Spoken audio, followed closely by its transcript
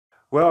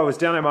Well, I was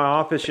down at my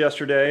office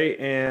yesterday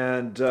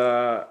and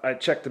I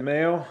checked the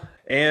mail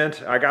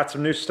and I got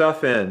some new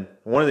stuff in.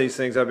 One of these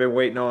things I've been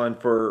waiting on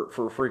for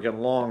a freaking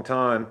long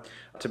time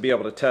to be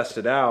able to test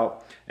it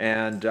out,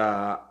 and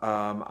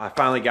I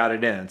finally got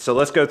it in. So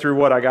let's go through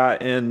what I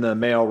got in the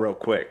mail real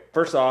quick.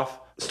 First off,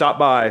 stop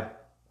by,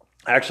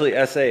 actually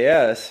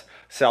SAS,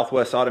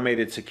 Southwest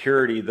Automated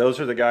Security. Those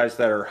are the guys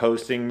that are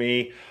hosting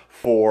me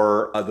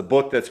for the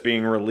book that's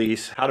being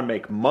released, How to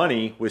Make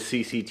Money with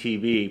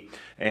CCTV.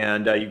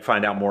 And you can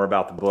find out more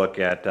about the book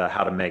at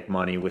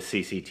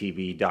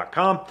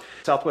howtomakemoneywithcctv.com.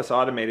 Southwest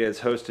Automated has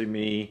hosted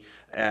me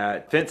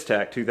at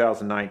FENCETECH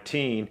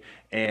 2019,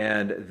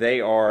 and they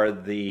are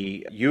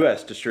the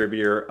US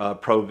distributor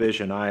of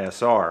ProVision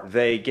ISR.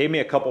 They gave me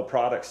a couple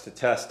products to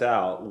test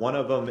out. One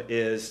of them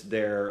is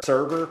their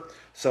server.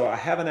 So I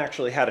haven't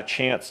actually had a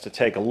chance to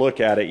take a look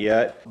at it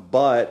yet,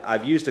 but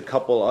I've used a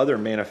couple other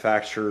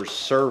manufacturers'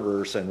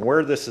 servers, and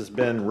where this has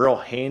been real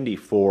handy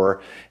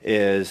for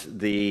is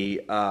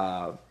the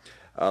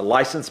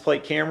license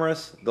plate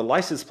cameras. The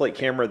license plate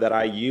camera that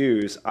I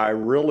use, I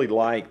really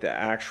like the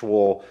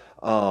actual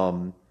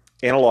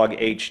analog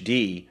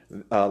HD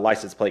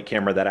license plate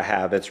camera that I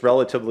have. It's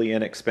relatively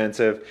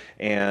inexpensive,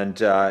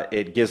 and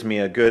it gives me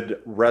a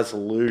good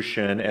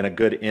resolution and a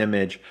good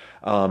image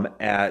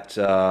at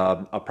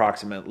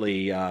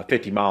approximately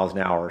 50 miles an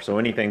hour. So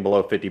anything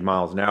below 50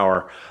 miles an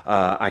hour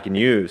I can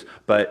use.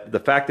 But the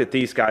fact that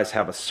these guys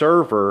have a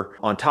server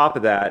on top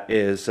of that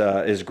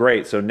is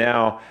great. So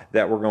now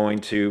that we're going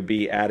to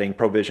be adding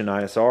ProVision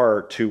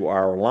ISR to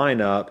our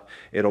lineup,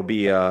 it'll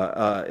be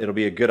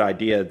a good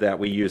idea that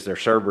we use their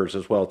servers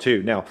as well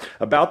too. Now,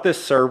 about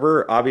this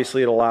server,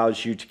 obviously it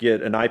allows you to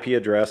get an IP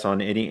address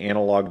on any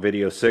analog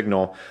video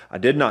signal. I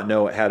did not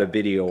know it had a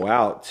video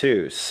out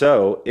too.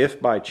 So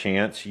if by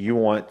chance you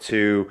want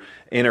to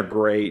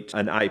integrate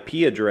an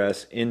IP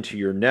address into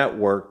your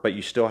network, but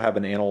you still have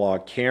an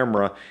analog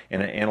camera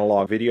and an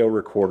analog video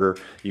recorder,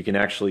 you can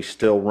actually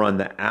still run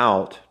the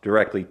out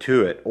directly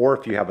to it. Or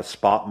if you have a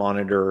spot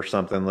monitor or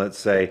something, let's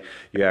say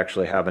you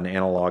actually have an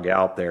analog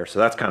out there. So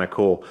that's kind of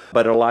cool.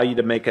 But it'll allow you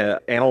to make an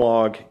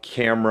analog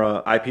camera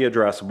IP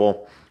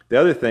addressable. The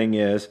other thing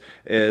is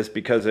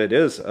because it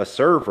is a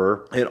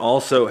server, it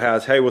also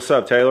has, hey, what's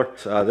up, Taylor?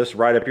 This is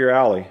right up your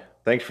alley.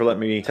 Thanks for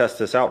letting me test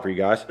this out for you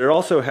guys. It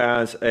also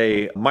has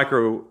a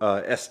micro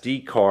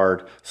SD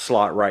card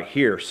slot right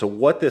here. So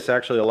what this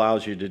actually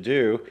allows you to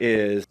do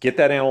is get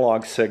that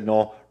analog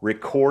signal,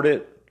 record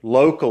it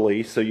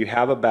locally so you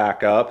have a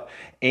backup,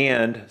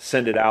 and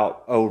send it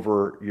out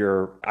over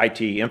your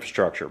IT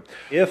infrastructure.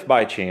 If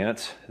by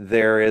chance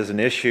there is an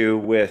issue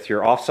with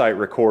your offsite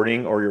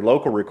recording or your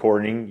local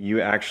recording, you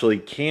actually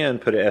can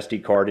put an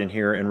SD card in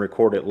here and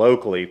record it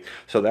locally.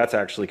 So that's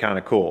actually kind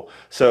of cool.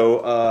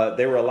 So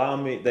they were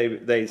allowing me,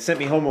 they sent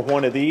me home with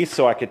one of these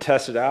so I could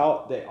test it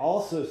out. They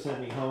also sent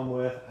me home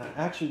with, I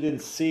actually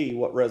didn't see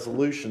what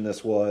resolution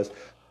this was.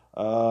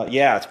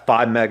 Yeah, it's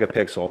 5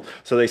 megapixel.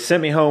 So they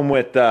sent me home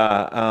with their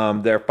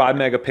 5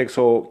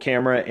 megapixel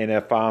camera,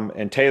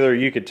 and Taylor,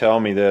 you could tell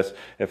me this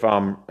if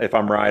I'm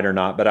right or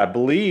not, but I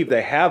believe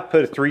they have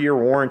put a 3-year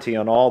warranty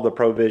on all the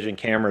ProVision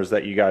cameras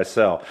that you guys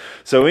sell.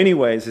 So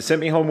anyways, they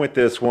sent me home with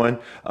this one.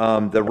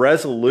 The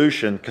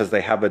resolution, because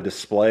they have a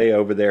display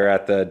over there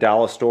at the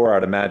Dallas store,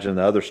 I'd imagine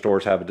the other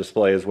stores have a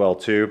display as well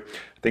too. I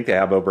think they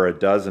have over a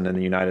dozen in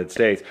the United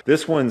States.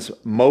 This one's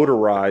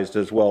motorized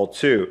as well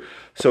too.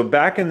 So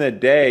back in the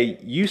day,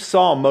 you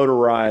saw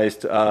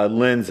motorized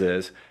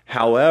lenses.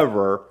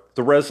 However,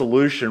 the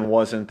resolution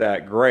wasn't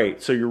that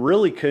great, so you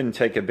really couldn't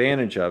take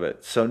advantage of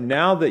it. So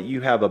now that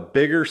you have a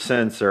bigger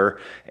sensor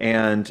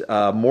and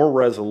more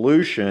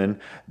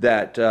resolution,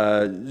 that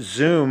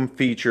zoom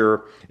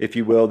feature, if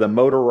you will, the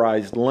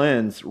motorized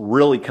lens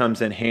really comes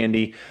in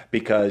handy,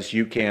 because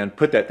you can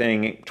put that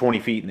thing 20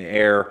 feet in the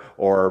air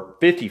or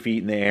 50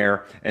 feet in the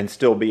air and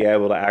still be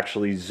able to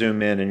actually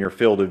zoom in your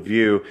field of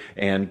view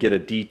and get a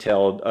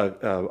detailed,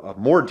 a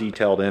more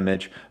detailed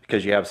image,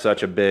 because you have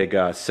such a big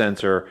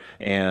sensor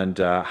and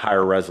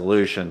higher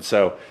resolution.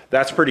 So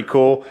that's pretty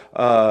cool.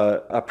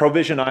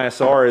 ProVision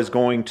ISR is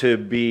going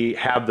to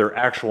have their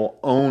actual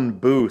own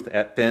booth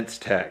at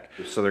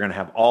FENCETECH. So they're going to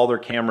have all their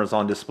cameras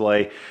on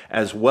display,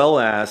 as well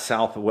as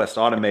Southwest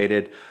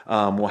Automated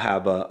will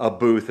have a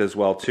booth as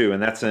well too,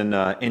 and that's in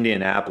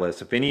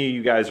Indianapolis. If any of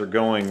you guys are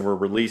going, we're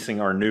releasing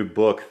our new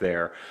book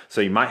there.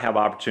 So you might have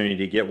opportunity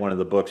to get one of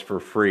the books for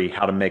free,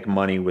 How to Make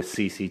Money with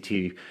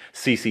CCTV.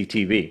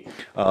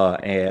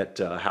 At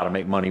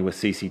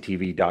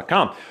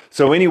howtomakemoneywithcctv.com.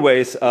 So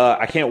anyways,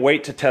 I can't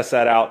wait to test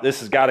that out. This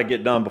has got to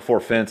get done before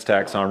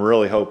FENCETECH, so I'm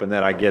really hoping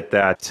that I get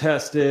that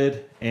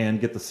tested and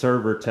get the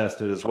server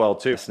tested as well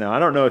too. Now, I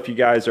don't know if you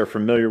guys are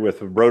familiar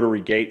with rotary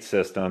gate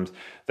systems.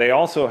 They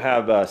also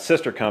have a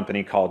sister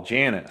company called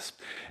Janus,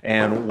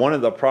 and one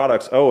of the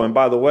products, oh, and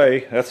by the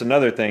way, that's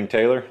another thing,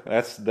 Taylor,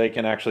 they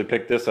can actually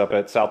pick this up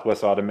at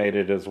Southwest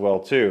Automated as well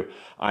too.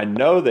 I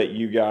know that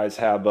you guys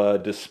have a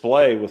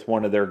display with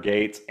one of their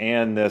gates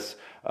and this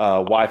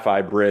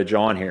Wi-Fi bridge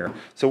on here.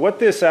 So what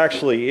this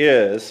actually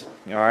is,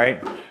 all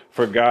right,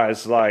 for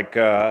guys like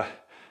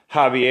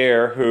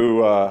Javier,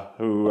 who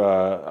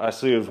I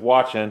see is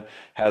watching,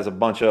 has a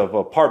bunch of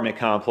apartment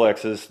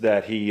complexes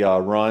that he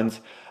runs.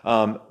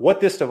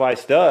 What this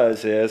device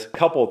does is a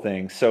couple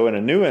things. So in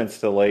a new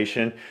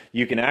installation,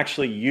 you can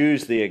actually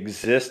use the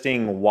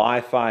existing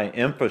Wi-Fi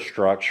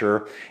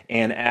infrastructure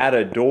and add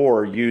a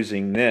door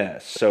using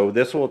this. So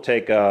this will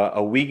take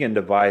a Wiegand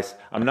device.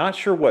 I'm not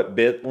sure what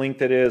bit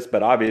length it is,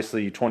 but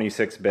obviously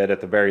 26-bit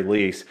at the very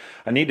least.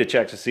 I need to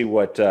check to see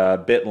what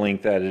bit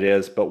length that it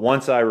is. But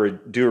once I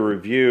do a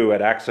review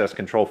at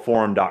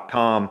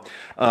accesscontrolforum.com,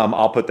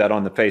 I'll put that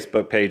on the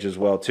Facebook page as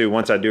well too.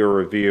 Once I do a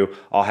review,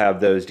 I'll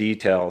have those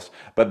details.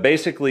 But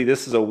basically,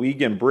 this is a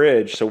Wiegand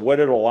bridge. So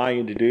what it'll allow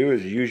you to do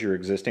is use your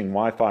existing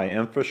Wi-Fi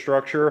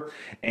infrastructure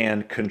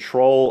and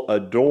control a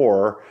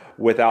door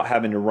without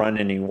having to run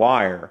any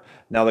wire.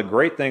 Now, the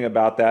great thing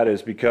about that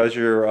is because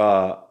you're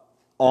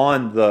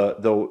on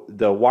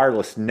the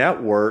wireless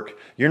network,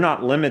 you're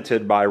not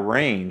limited by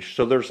range.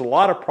 So there's a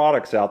lot of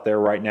products out there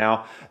right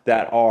now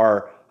that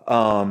are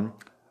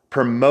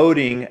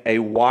promoting a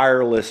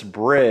wireless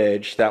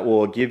bridge that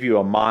will give you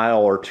a mile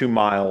or 2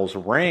 miles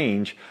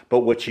range. But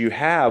what you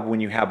have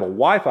when you have a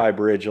Wi-Fi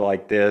bridge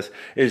like this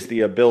is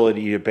the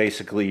ability to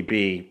basically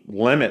be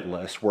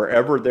limitless.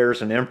 Wherever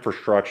there's an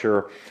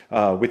infrastructure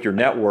with your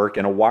network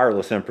and a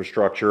wireless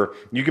infrastructure,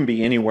 you can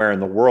be anywhere in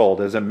the world.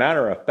 As a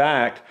matter of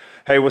fact,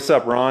 hey, what's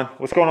up, Ron?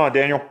 What's going on,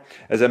 Daniel?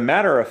 As a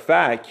matter of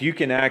fact, you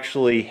can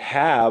actually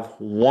have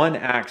one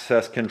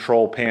access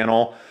control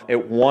panel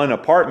at one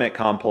apartment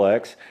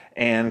complex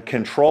and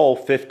control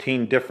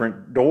 15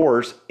 different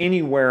doors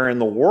anywhere in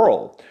the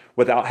world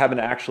without having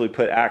to actually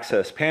put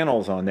access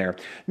panels on there.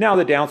 Now,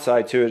 the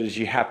downside to it is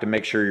you have to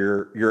make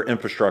sure your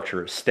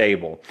infrastructure is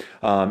stable.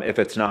 If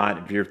it's not,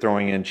 if you're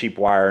throwing in cheap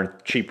wire,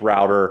 cheap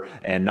router,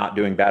 and not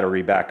doing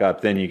battery backup,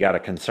 then you got a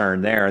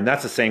concern there. And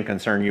that's the same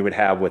concern you would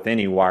have with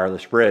any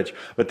wireless bridge.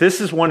 But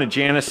this is one of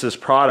Janus's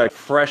products,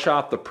 fresh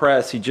off the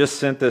press. He just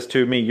sent this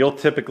to me. You'll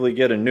typically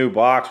get a new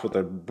box with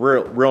a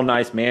real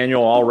nice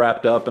manual all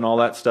wrapped up and all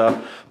that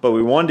stuff. But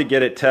we wanted to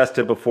get it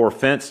tested before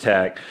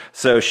FENCETECH.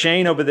 So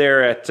Shane over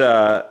there at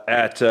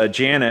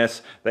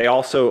Janus, they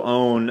also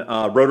own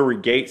rotary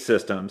gate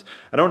systems.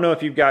 I don't know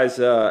if you guys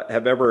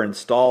have ever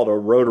installed a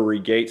rotary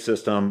gate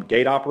system,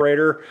 gate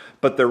operator,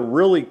 but they're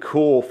really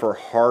cool for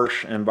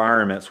harsh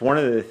environments. One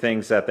of the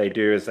things that they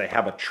do is they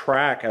have a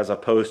track as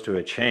opposed to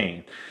a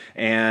chain.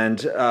 And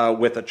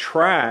with a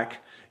track,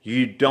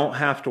 you don't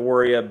have to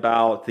worry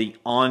about the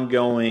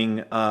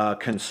ongoing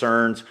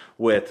concerns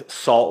with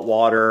salt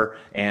water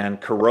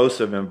and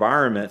corrosive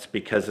environments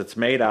because it's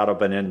made out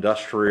of an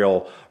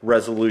industrial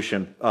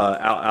resolution,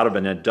 out of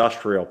an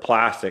industrial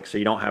plastic. So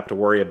you don't have to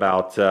worry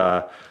about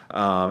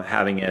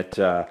having it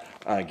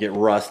get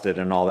rusted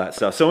and all that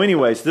stuff. So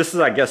anyways, this is,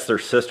 I guess, their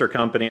sister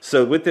company.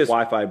 So with this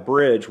Wi-Fi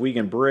bridge,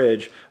 Wiegand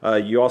bridge,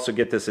 you also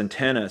get this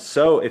antenna.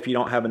 So if you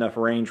don't have enough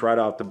range right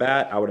off the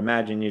bat, I would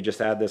imagine you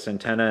just add this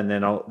antenna and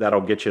then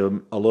that'll get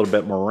you a little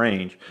bit more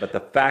range. But the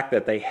fact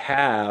that they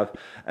have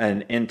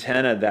an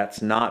antenna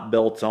that's not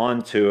built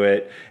onto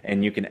it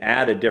and you can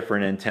add a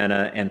different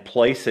antenna and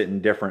place it in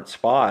different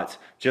spots,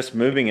 just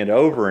moving it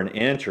over an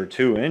inch or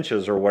 2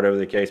 inches or whatever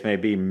the case may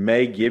be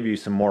may give you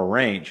some more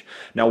range.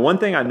 Now, one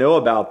thing I know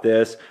about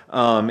this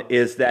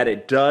is that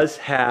it does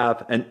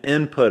have an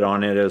input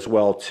on it as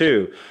well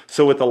too.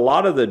 So with a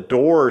lot of the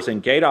doors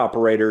and gate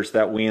operators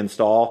that we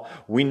install,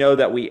 we know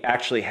that we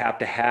actually have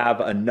to have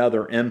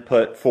another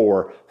input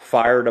for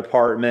fire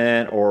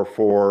department or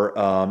for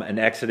an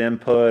exit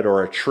input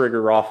or a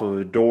trigger off of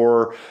a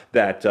door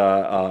that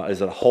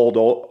is a hold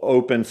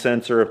open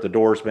sensor if the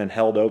door's been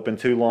held open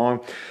too long.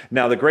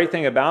 Now, the great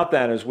thing about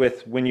that is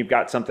when you've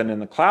got something in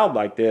the cloud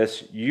like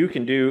this, you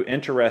can do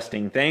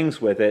interesting things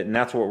with it, and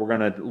that's what we're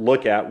going to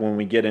look at when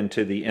we get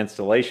into the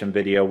installation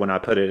video when I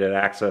put it at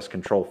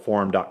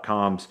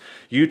accesscontrolforum.com's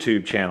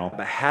YouTube channel.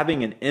 But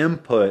having an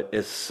input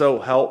is so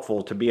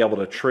helpful to be able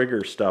to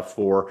trigger stuff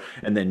for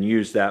and then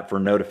use that for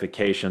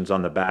notifications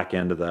on the back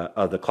end of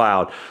the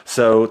cloud.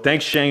 So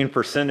thanks, Shane,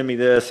 for sending me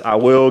this. I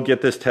will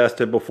get this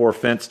tested before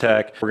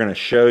FENCETECH. We're going to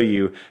show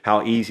you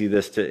how easy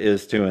this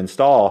is to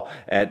install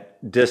at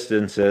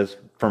distances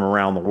from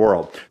around the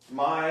world.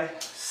 My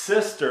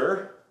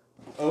sister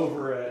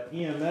over at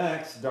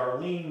EMX,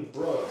 Darlene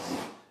Brooks,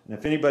 and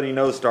if anybody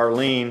knows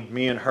Darlene,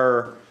 me and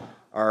her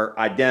are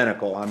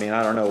identical. I mean,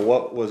 I don't know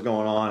what was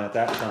going on at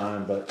that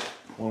time, but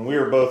when we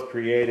were both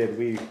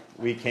created,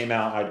 we came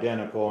out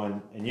identical,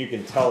 and you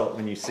can tell it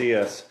when you see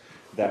us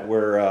that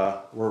we're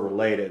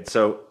related.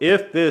 So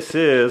if this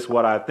is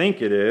what I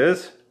think it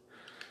is,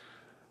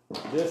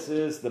 this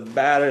is the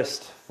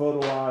baddest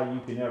Photoeye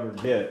you can ever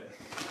get.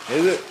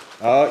 Is it?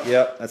 Oh,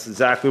 yep, that's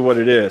exactly what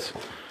it is.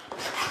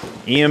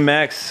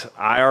 EMX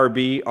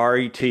IRB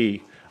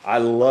RET. I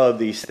love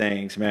these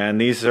things, man.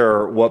 These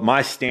are what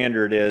my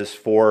standard is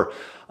for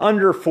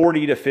under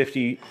 40 to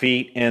 50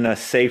 feet in a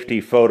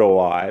safety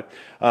Photoeye.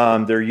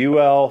 They're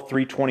UL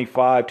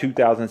 325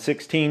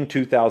 2016,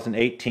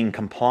 2018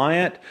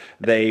 compliant.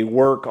 They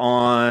work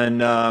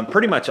on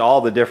pretty much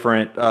all the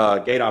different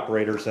gate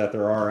operators that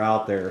there are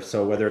out there.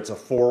 So whether it's a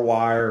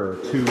 4-wire or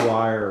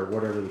 2-wire or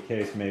whatever the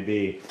case may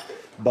be.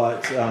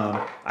 But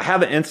I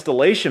have an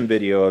installation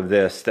video of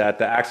this that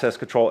the Access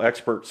Control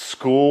Expert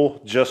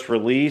School just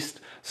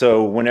released.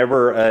 So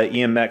whenever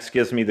EMX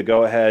gives me the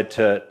go-ahead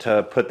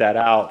to put that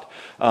out,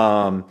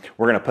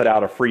 we're going to put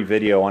out a free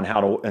video on how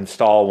to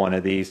install one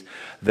of these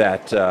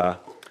that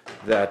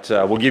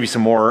will give you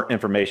some more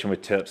information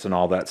with tips and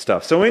all that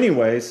stuff. So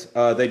anyways,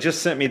 they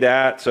just sent me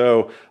that.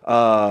 So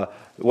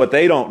what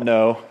they don't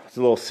know, it's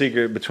a little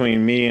secret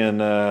between me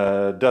and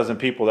a dozen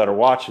people that are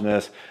watching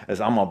this, is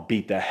I'm going to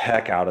beat the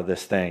heck out of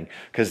this thing.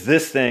 Because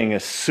this thing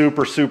is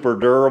super, super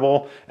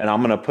durable, and I'm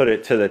going to put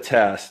it to the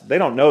test. They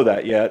don't know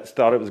that yet.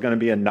 Thought it was going to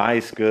be a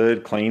nice,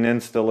 good, clean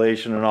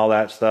installation and all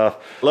that stuff.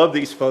 Love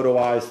these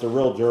Photoeyes. They're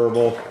real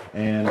durable,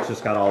 and it's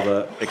just got all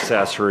the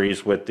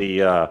accessories with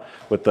the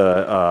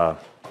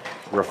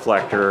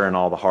reflector and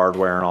all the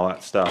hardware and all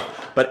that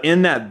stuff. But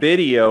in that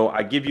video,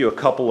 I give you a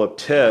couple of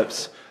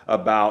tips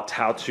about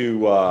how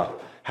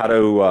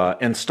to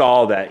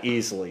install that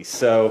easily.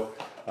 So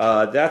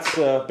that's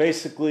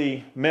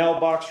basically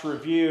mailbox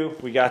review.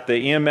 We got the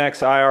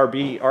EMX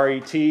IRB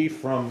RET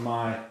from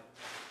my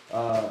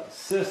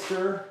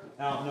sister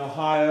out in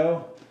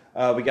Ohio.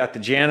 We got the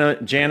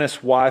Janus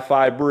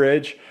WiFi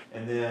bridge,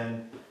 and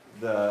then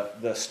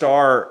the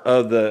star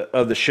of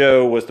the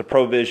show was the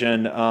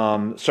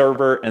ProVision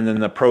server, and then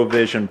the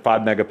ProVision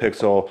 5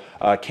 megapixel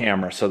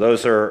camera. So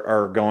those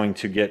are going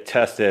to get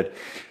tested.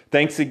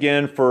 Thanks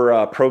again for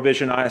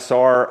ProVision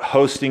ISR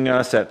hosting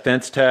us at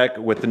FENCETECH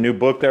with the new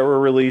book that we're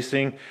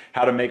releasing,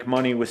 How to Make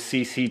Money with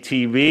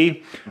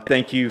CCTV.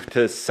 Thank you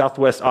to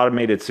Southwest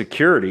Automated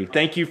Security.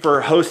 Thank you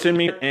for hosting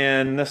me,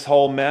 and this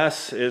whole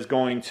mess is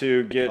going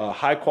to get a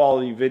high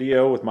quality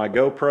video with my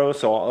GoPro,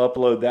 so I'll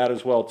upload that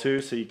as well too,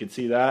 so you can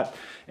see that.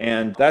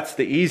 And that's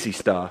the easy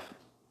stuff.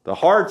 The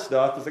hard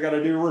stuff is I got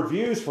to do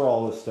reviews for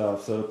all this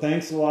stuff, so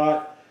thanks a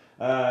lot.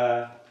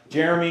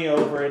 Jeremy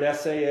over at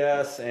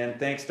SAS, and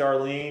thanks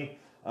Darlene.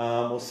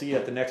 We'll see you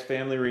at the next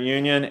family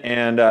reunion,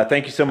 and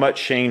thank you so much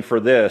Shane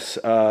for this.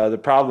 The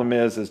problem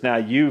is now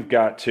you've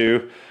got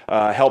to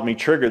help me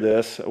trigger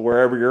this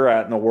wherever you're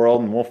at in the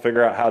world, and we'll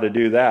figure out how to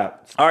do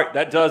that. All right,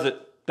 that does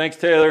it. Thanks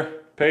Taylor,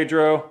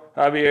 Pedro,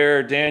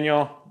 Javier,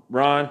 Daniel,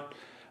 Ron.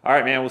 All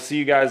right, man, we'll see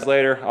you guys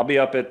later. I'll be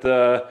up at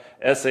the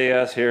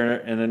SAS here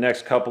in the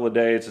next couple of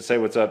days to say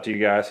what's up to you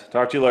guys.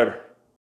 Talk to you later.